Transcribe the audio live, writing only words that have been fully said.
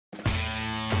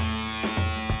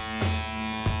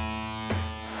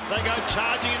They go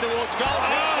charging in towards goal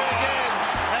territory again,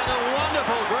 and a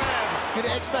wonderful grab. Bit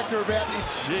of X factor about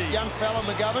this young fella,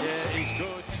 McGovern. Yeah, he's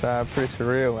good. It's pretty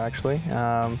surreal, actually.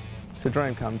 It's a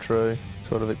dream come true.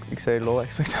 Sort of exceeded all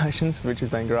expectations, which has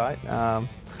been great. No,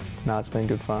 it's been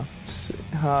good fun. It's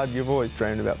hard. You've always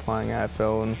dreamed about playing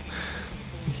AFL, and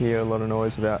you hear a lot of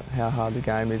noise about how hard the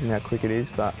game is and how quick it is,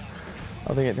 but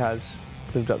I think it has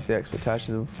lived up to the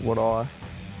expectations of what I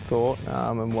thought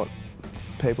and what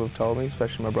people have told me,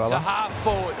 especially my brother. To half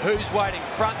forward, who's waiting?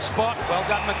 Front spot, well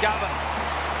done McGovern.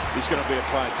 He's going to be a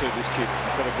player too, this kid.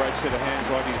 Got a great set of hands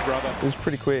like his brother. It was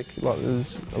pretty quick. Like, it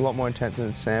was a lot more intense than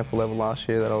the sample level last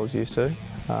year that I was used to.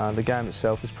 The game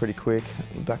itself was pretty quick,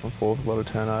 back and forth, a lot of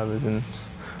turnovers and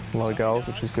a lot of goals,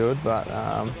 which was good. But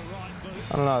I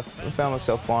don't know, I found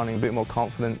myself finding a bit more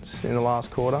confidence in the last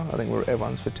quarter. I think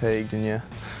everyone's fatigued and I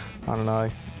don't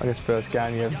know, I guess first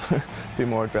game you have a bit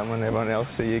more adrenaline than everyone else,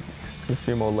 so you get a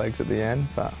few more legs at the end.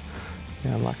 But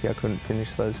I'm lucky I couldn't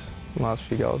finish those last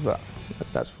few goals, but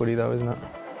that's footy though, isn't it?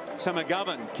 So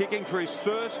McGovern kicking for his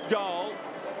first goal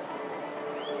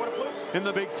in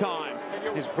the big time.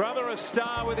 His brother a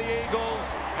star with the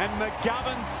Eagles, and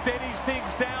McGovern steadies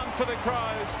things down for the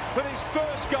Crows with his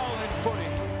first goal in footy.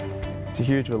 It's a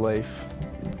huge relief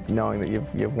knowing that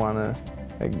you've won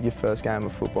your first game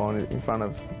of football in front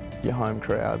of your home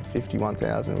crowd,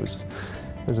 51,000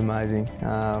 was amazing.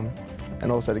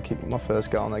 And also to kick my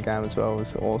first goal in that game as well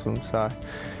was awesome. So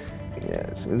yeah, it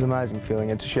was an amazing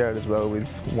feeling, and to share it as well with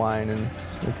Wayne and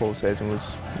Paul Season was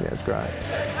great.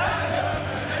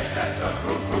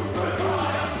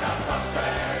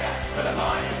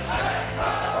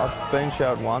 I've been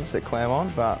showed once at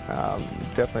Claremont, but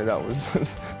definitely that was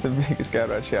the biggest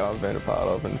go-road show I've been a part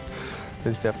of, and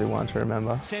there's definitely one to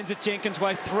remember. Sends it Jenkins'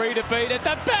 way, 3 to beat at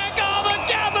the back. Oh,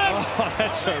 McGovern! Oh,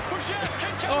 that's a...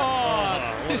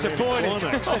 Oh, disappointing.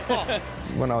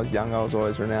 When I was young, I was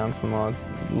always renowned for my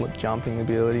jumping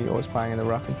ability, always playing in the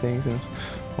ruck and things, and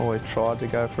always tried to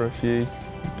go for a few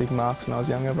big marks when I was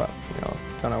younger, but I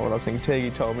don't know what I was thinking.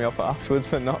 Teague told me off afterwards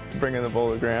for not bringing the ball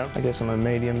to the ground. I guess I'm a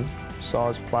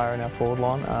medium-sized player in our forward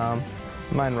line.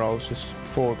 The main role is just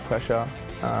forward pressure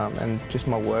and just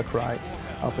my work rate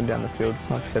up and down the field.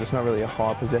 Like I said, it's not really a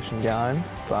high possession game,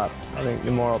 but I think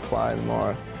the more I play, the more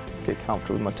I get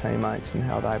comfortable with my teammates and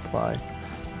how they play.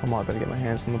 I might better get my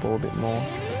hands on the ball a bit more.